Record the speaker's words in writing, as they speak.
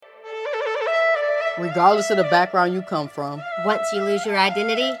Regardless of the background you come from. Once you lose your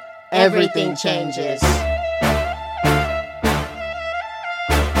identity, everything changes.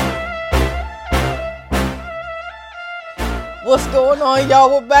 What's going on, y'all?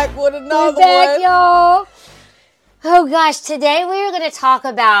 We're back with another one. Y'all. Oh gosh, today we are going to talk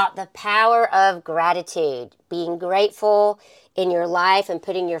about the power of gratitude. Being grateful in your life and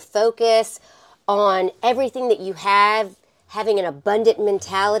putting your focus on everything that you have, having an abundant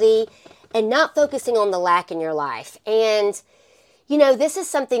mentality, and not focusing on the lack in your life. And, you know, this is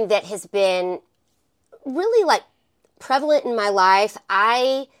something that has been really prevalent in my life.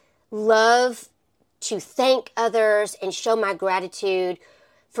 I love to thank others and show my gratitude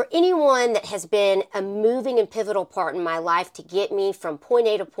for anyone that has been a moving and pivotal part in my life to get me from point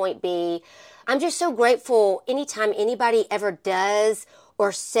A to point B. I'm just so grateful anytime anybody ever does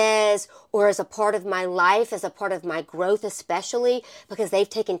or says or is a part of my life, as a part of my growth especially, because they've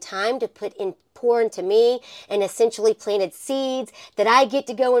taken time to pour into me and essentially planted seeds that I get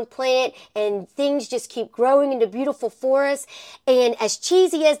to go and plant, and things just keep growing into beautiful forests. And as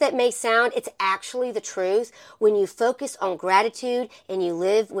cheesy as that may sound, it's actually the truth. When you focus on gratitude and you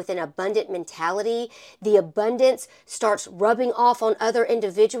live with an abundant mentality, the abundance starts rubbing off on other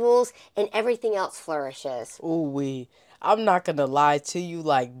individuals and everything else flourishes. Ooh-wee. I'm not going to lie to you.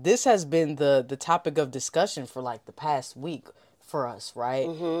 This has been the topic of discussion for the past week for us, right?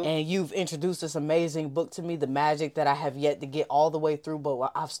 Mm-hmm. And you've introduced this amazing book to me, The Magic, that I have yet to get all the way through,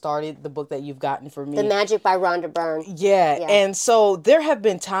 but I've started the book that you've gotten for me. The Magic by Rhonda Byrne. Yeah. And so there have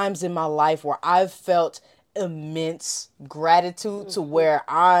been times in my life where I've felt immense gratitude to where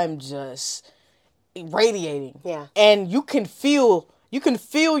I'm just radiating. Yeah. And you can feel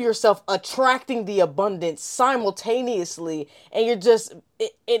yourself attracting the abundance simultaneously, and you're just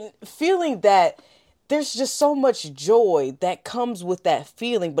feeling that there's just so much joy that comes with that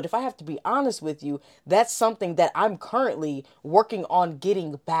feeling. But if I have to be honest with you, that's something that I'm currently working on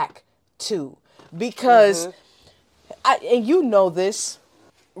getting back to, because and you know this,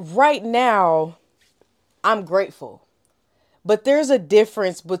 right now I'm grateful, but there's a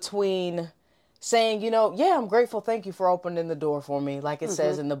difference between saying, I'm grateful. Thank you for opening the door for me. Like it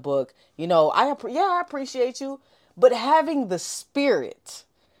says in the book, I appreciate you. But having the spirit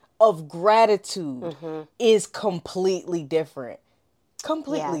of gratitude is completely different.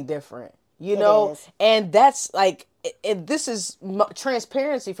 Completely different, and that's and this is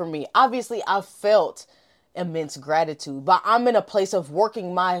transparency for me. Obviously, I've felt immense gratitude, but I'm in a place of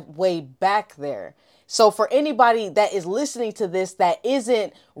working my way back there. So for anybody that is listening to this that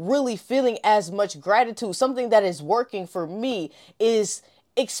isn't really feeling as much gratitude, something that is working for me is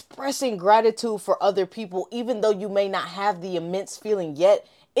expressing gratitude for other people, even though you may not have the immense feeling yet.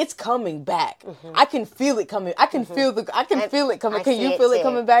 It's coming back. I can feel it coming. I can feel it coming. Can you feel it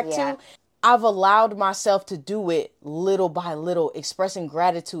coming back too? I've allowed myself to do it little by little, expressing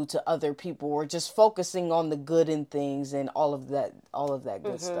gratitude to other people, or just focusing on the good in things and all of that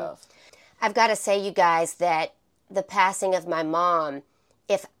good stuff. I've got to say, you guys, that the passing of my mom,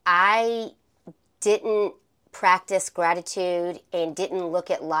 if I didn't practice gratitude and didn't look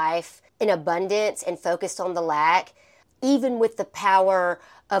at life in abundance and focused on the lack, even with the power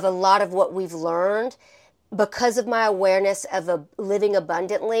of a lot of what we've learned, because of my awareness of living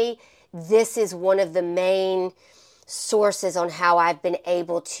abundantly, this is one of the main sources on how I've been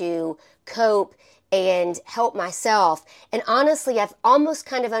able to cope and help myself. And honestly, I've almost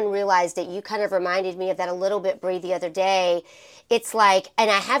kind of unrealized it. You kind of reminded me of that a little bit, Bree, the other day. It's and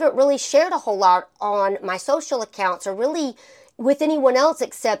I haven't really shared a whole lot on my social accounts or really with anyone else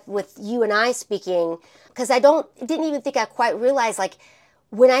except with you and I speaking, because didn't even think I quite realized,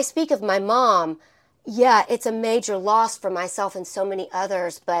 when I speak of my mom, it's a major loss for myself and so many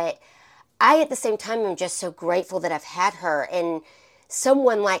others, but I at the same time am just so grateful that I've had her, and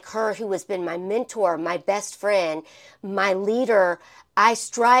someone like her who has been my mentor, my best friend, my leader. I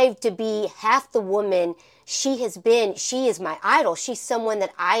strive to be half the woman she has been. She is my idol. She's someone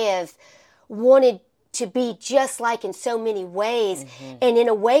that I have wanted to be just like in so many ways. And in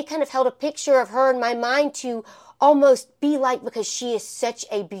a way kind of held a picture of her in my mind to almost be like, because she is such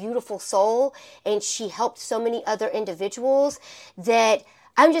a beautiful soul and she helped so many other individuals, that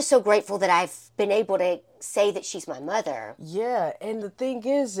I'm just so grateful that I've been able to say that she's my mother. Yeah, and the thing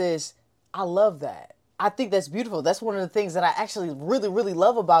is I love that. I think that's beautiful. That's one of the things that I actually really, really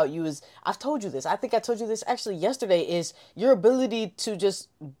love about you is, I've told you this. I think I told you this actually yesterday, is your ability to just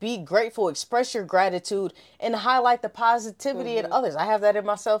be grateful, express your gratitude, and highlight the positivity in others. I have that in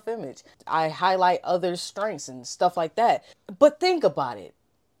my self-image. I highlight others' strengths and stuff like that. But think about it.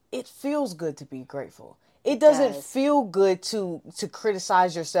 It feels good to be grateful. it doesn't does. feel good to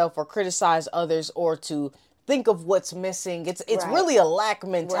criticize yourself or criticize others or to think of what's missing. It's Right. really a lack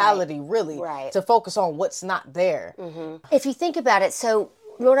mentality, really, Right. to focus on what's not there. If you think about it, so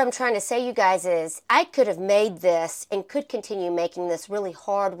what I'm trying to say, you guys, is I could have made this and could continue making this really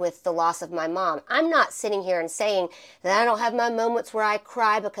hard with the loss of my mom. I'm not sitting here and saying that I don't have my moments where I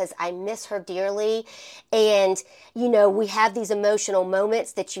cry because I miss her dearly. And, you know, we have these emotional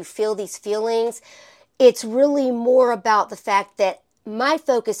moments that you feel these feelings. It's really more about the fact that my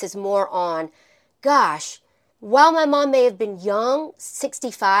focus is more on, gosh, while my mom may have been young,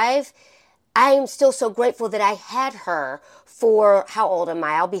 65, I am still so grateful that I had her for, how old am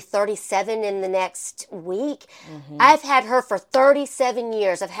I? I'll be 37 in the next week. I've had her for 37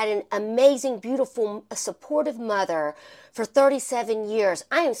 years. I've had an amazing, beautiful, supportive mother for 37 years.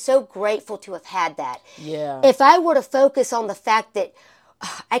 I am so grateful to have had that. Yeah. If I were to focus on the fact that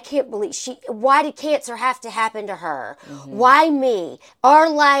I can't believe why did cancer have to happen to her? Why me? Our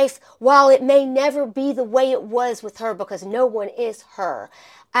life, while it may never be the way it was with her because no one is her,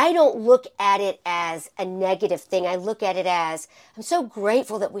 I don't look at it as a negative thing. I look at it as, I'm so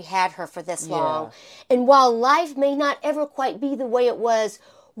grateful that we had her for this long. And while life may not ever quite be the way it was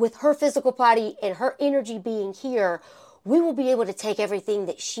with her physical body and her energy being here, we will be able to take everything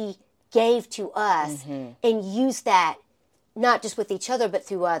that she gave to us and use that not just with each other, but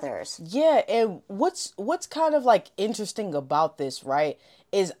through others. Yeah, and what's kind of like interesting about this, right,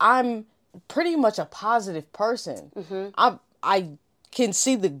 is I'm pretty much a positive person. I can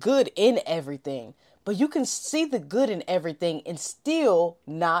see the good in everything, but you can see the good in everything and still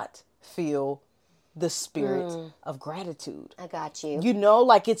not feel the spirit of gratitude. I got you. You know,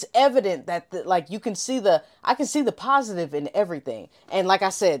 like it's evident that like you can see I can see the positive in everything. And like I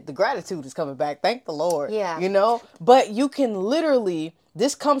said, the gratitude is coming back. Thank the Lord. Yeah. You know, but you can literally,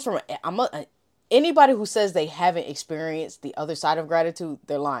 this comes from, anybody who says they haven't experienced the other side of gratitude,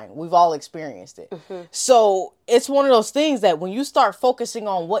 they're lying. We've all experienced it. So it's one of those things that when you start focusing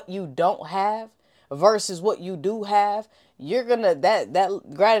on what you don't have versus what you do have, you're gonna, that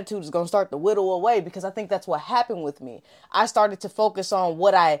gratitude is gonna start to whittle away, because I think that's what happened with me. I started to focus on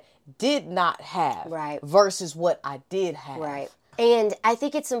what I did not have versus what I did have. Right. And I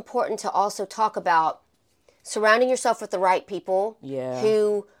think it's important to also talk about surrounding yourself with the right people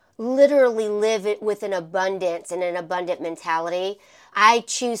who literally live it with an abundance and an abundant mentality. I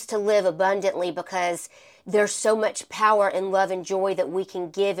choose to live abundantly because there's so much power and love and joy that we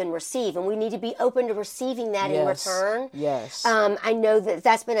can give and receive, and we need to be open to receiving that in return. Yes. I know that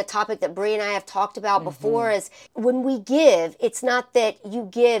that's been a topic that Bree and I have talked about before, is when we give, it's not that you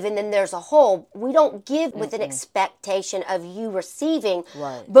give and then there's a hole. We don't give with an expectation of you receiving,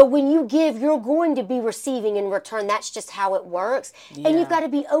 but when you give, you're going to be receiving in return. That's just how it works, and you've got to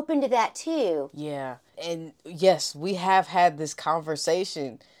be open to that too. Yeah, and yes, we have had this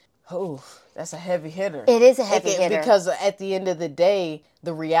conversation. Oh, that's a heavy hitter. It is a heavy hitter. Because at the end of the day,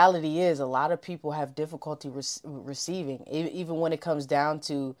 the reality is a lot of people have difficulty receiving, even when it comes down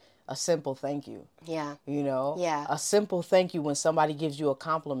to a simple thank you. Yeah. You know? Yeah. A simple thank you when somebody gives you a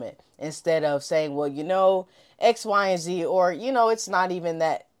compliment, instead of saying, well, you know, X, Y, and Z, or, you know, it's not even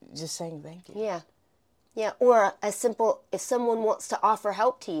that, just saying thank you. Yeah. Yeah. Or a simple, if someone wants to offer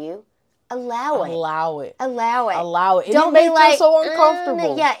help to you, allow it. Allow it. Allow it. Allow it. Don't It be like, so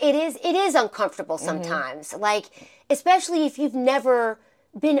uncomfortable. Yeah, it is uncomfortable sometimes. Like, especially if you've never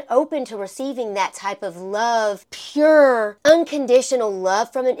been open to receiving that type of love, pure, unconditional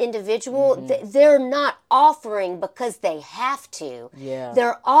love from an individual. They're not offering because they have to. Yeah.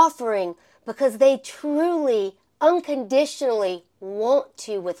 They're offering because they truly, unconditionally want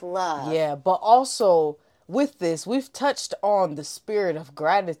to with love. Yeah, but also with this, we've touched on the spirit of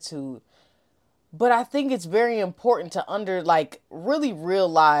gratitude. But I think it's very important to really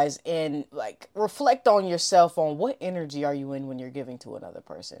realize and reflect on yourself on what energy are you in when you're giving to another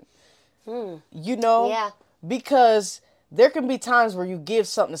person. You know? Yeah. Because there can be times where you give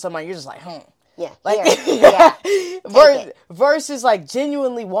something to somebody, you're just like, Yeah. versus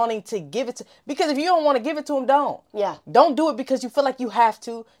genuinely wanting to give it to, because if you don't want to give it to them, don't. Yeah. Don't do it because you feel like you have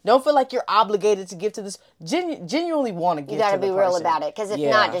to. Don't feel like you're obligated to give to this. Genuinely want to give to the person. You got to be real about it, because if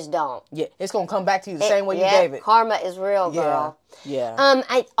not, just don't. Yeah, it's going to come back to you the same way you gave it. Karma is real, girl. Yeah.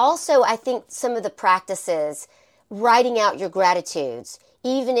 I think some of the practices, writing out your gratitudes,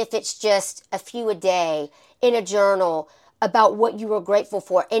 even if it's just a few a day in a journal, about what you are grateful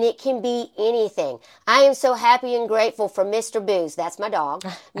for. And it can be anything. I am so happy and grateful for Mr. Booze. That's my dog.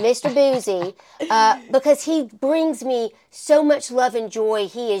 Mr. Boozy. Because he brings me so much love and joy.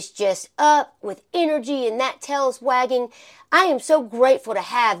 He is just up with energy and that tail's wagging. I am so grateful to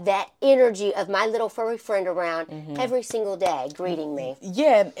have that energy of my little furry friend around every single day greeting me.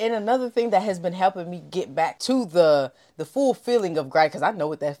 Yeah, and another thing that has been helping me get back to the full feeling of gratitude, because I know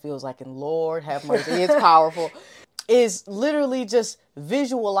what that feels like, and Lord have mercy, it's powerful, is literally just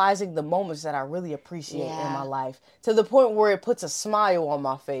visualizing the moments that I really appreciate in my life to the point where it puts a smile on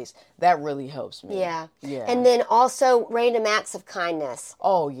my face. That really helps me. Yeah. And then also random acts of kindness.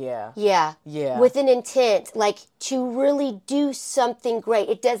 Oh, yeah. Yeah. Yeah. With an intent, like to really do something great.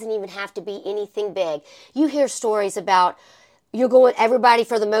 It doesn't even have to be anything big. You hear stories about everybody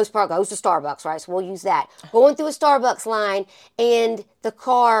for the most part goes to Starbucks, right? So we'll use that. Going through a Starbucks line and the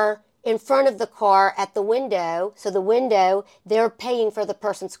car in front of the car at the window. So the window, they're paying for the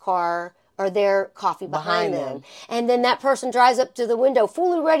person's car or their coffee behind them. And then that person drives up to the window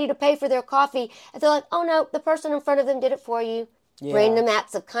fully ready to pay for their coffee. And they're like, oh no, the person in front of them did it for you. Yeah. Random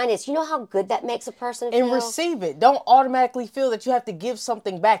acts of kindness. You know how good that makes a person feel? And receive it. Don't automatically feel that you have to give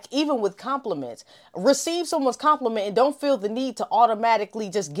something back, even with compliments. Receive someone's compliment and don't feel the need to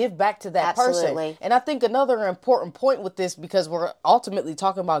automatically just give back to that person. And I think another important point with this, because we're ultimately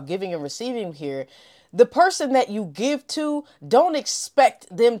talking about giving and receiving here, the person that you give to, don't expect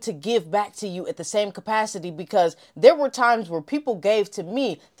them to give back to you at the same capacity, because there were times where people gave to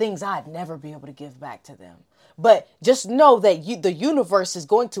me things I'd never be able to give back to them. But just know that the universe is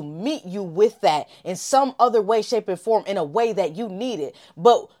going to meet you with that in some other way, shape, and form, in a way that you need it.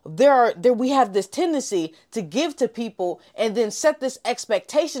 But we have this tendency to give to people and then set this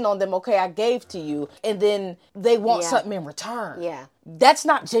expectation on them. Okay, I gave to you, and then they want something in return. Yeah, that's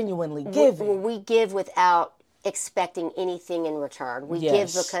not genuinely giving. We give without expecting anything in return. We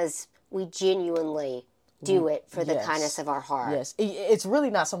give because we genuinely do it for the kindness of our heart. Yes. It's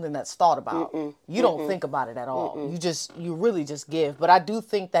really not something that's thought about. You don't think about it at all. You really just give. But I do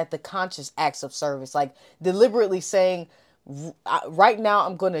think that the conscious acts of service, like deliberately saying, right now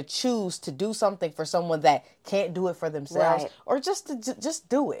I'm going to choose to do something for someone that can't do it for themselves, or just to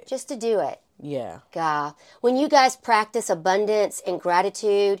do it. Just to do it. Yeah. God. When you guys practice abundance and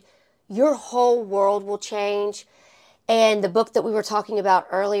gratitude, your whole world will change. And the book that we were talking about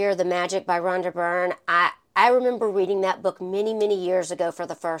earlier, The Magic by Rhonda Byrne, I remember reading that book many, many years ago for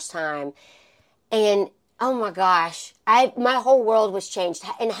the first time. And oh my gosh, my whole world was changed.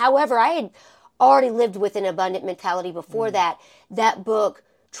 And however, I had already lived with an abundant mentality before that. That book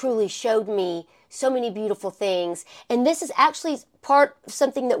truly showed me so many beautiful things. And this is actually part of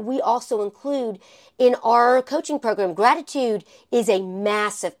something that we also include in our coaching program. Gratitude is a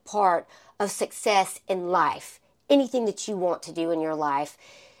massive part of success in life. Anything that you want to do in your life,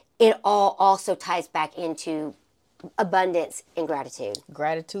 it all also ties back into abundance and gratitude.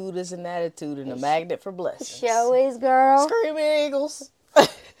 Gratitude is an attitude and a magnet for blessings. Show is, girl. Screaming Eagles.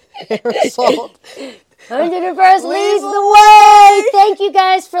 Result. 101st leads the way. Thank you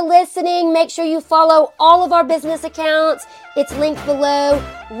guys for listening. Make sure you follow all of our business accounts. It's linked below.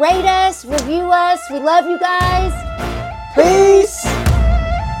 Rate us, review us. We love you guys.